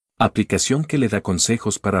Aplicación que le da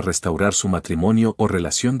consejos para restaurar su matrimonio o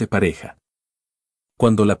relación de pareja.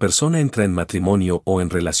 Cuando la persona entra en matrimonio o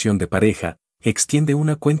en relación de pareja, extiende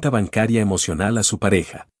una cuenta bancaria emocional a su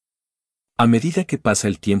pareja. A medida que pasa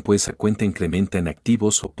el tiempo, esa cuenta incrementa en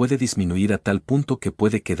activos o puede disminuir a tal punto que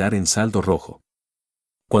puede quedar en saldo rojo.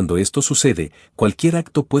 Cuando esto sucede, cualquier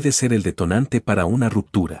acto puede ser el detonante para una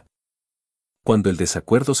ruptura. Cuando el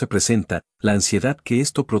desacuerdo se presenta, la ansiedad que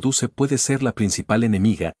esto produce puede ser la principal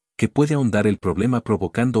enemiga, que puede ahondar el problema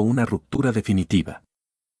provocando una ruptura definitiva.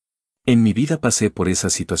 En mi vida pasé por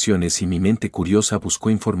esas situaciones y mi mente curiosa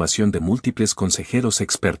buscó información de múltiples consejeros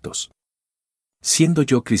expertos. Siendo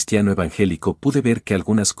yo cristiano evangélico, pude ver que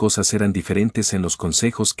algunas cosas eran diferentes en los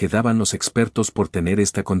consejos que daban los expertos por tener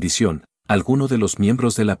esta condición, alguno de los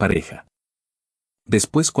miembros de la pareja.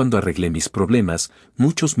 Después, cuando arreglé mis problemas,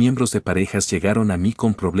 muchos miembros de parejas llegaron a mí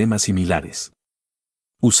con problemas similares.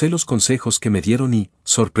 Usé los consejos que me dieron y,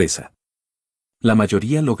 sorpresa, la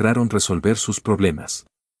mayoría lograron resolver sus problemas.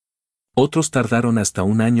 Otros tardaron hasta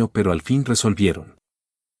un año, pero al fin resolvieron.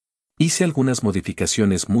 Hice algunas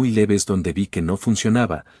modificaciones muy leves donde vi que no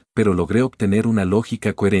funcionaba, pero logré obtener una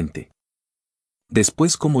lógica coherente.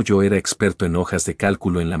 Después, como yo era experto en hojas de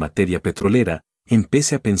cálculo en la materia petrolera,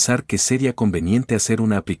 empecé a pensar que sería conveniente hacer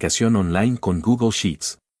una aplicación online con Google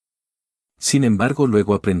Sheets. Sin embargo,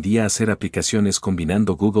 luego aprendí a hacer aplicaciones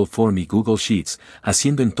combinando Google Form y Google Sheets,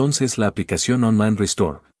 haciendo entonces la aplicación online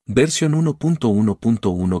Restaurar, versión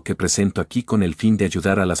 1.1.1 que presento aquí con el fin de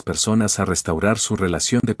ayudar a las personas a restaurar su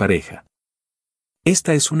relación de pareja.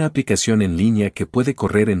 Esta es una aplicación en línea que puede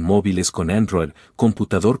correr en móviles con Android,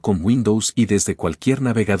 computador con Windows y desde cualquier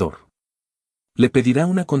navegador. Le pedirá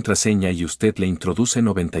una contraseña y usted le introduce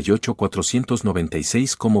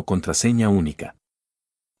 98496 como contraseña única.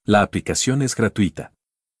 La aplicación es gratuita.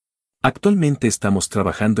 Actualmente estamos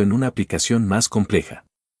trabajando en una aplicación más compleja.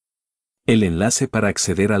 El enlace para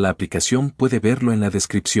acceder a la aplicación puede verlo en la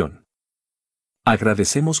descripción.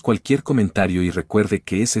 Agradecemos cualquier comentario y recuerde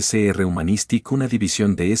que SCR Humanistic, una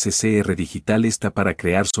división de SCR Digital, está para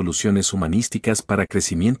crear soluciones humanísticas para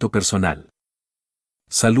crecimiento personal.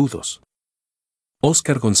 Saludos.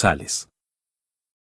 Óscar González.